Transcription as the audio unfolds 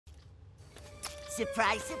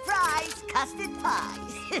Surprise, surprise, custard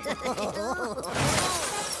pies.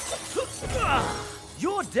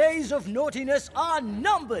 Your days of naughtiness are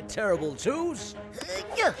numbered, Terrible Twos.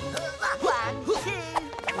 1, 2.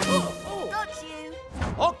 Got you.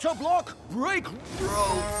 Octoblock, break rope.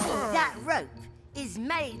 That rope is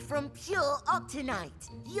made from pure octonite.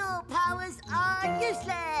 Your powers are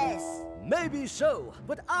useless. Maybe so,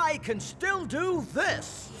 but I can still do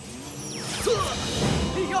this.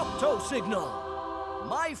 The Octo Signal.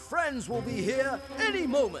 My friends will be here any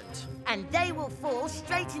moment. And they will fall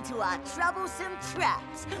straight into our troublesome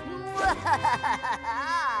traps.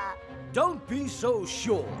 Don't be so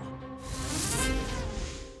sure.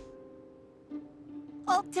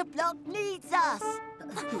 Octoblock needs us.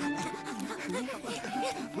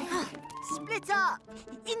 Split up.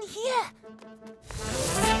 In here.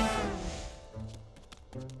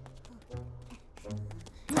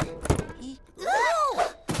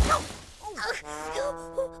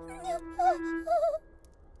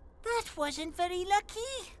 That wasn't very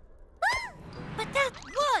lucky. But that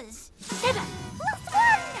was 7 plus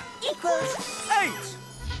 1 equals 8.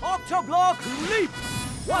 Octoblock, leap.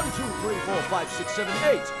 1, 2, 3, 4, 5, 6, 7,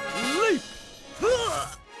 8. Leap.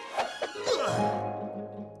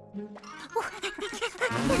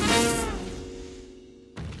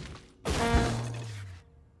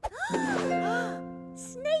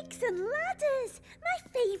 Snakes and ladders, my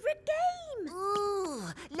favourite game. Ooh,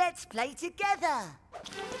 let's play together.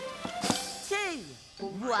 2,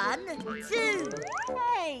 1, 2.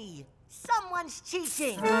 Hey, someone's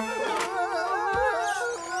cheating.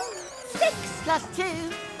 6 plus 2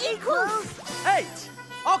 equals 8.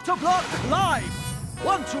 Octoblock, live.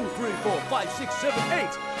 1, 2, 3, 4, 5, 6, 7,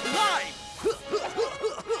 8. Live.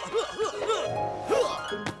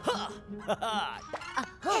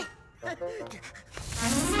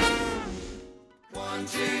 1,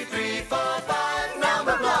 2, 3, 4, 5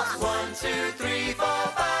 Numberblocks. 1, 2, 3, 4,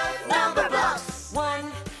 5 Numberblocks.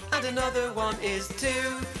 1 and another 1 is 2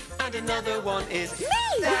 and another 1 is me.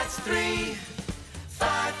 That's 3.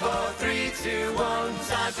 5, 4, 3, 2, 1.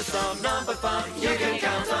 Time for some number fun. You can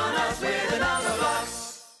count on us with the Numberblocks.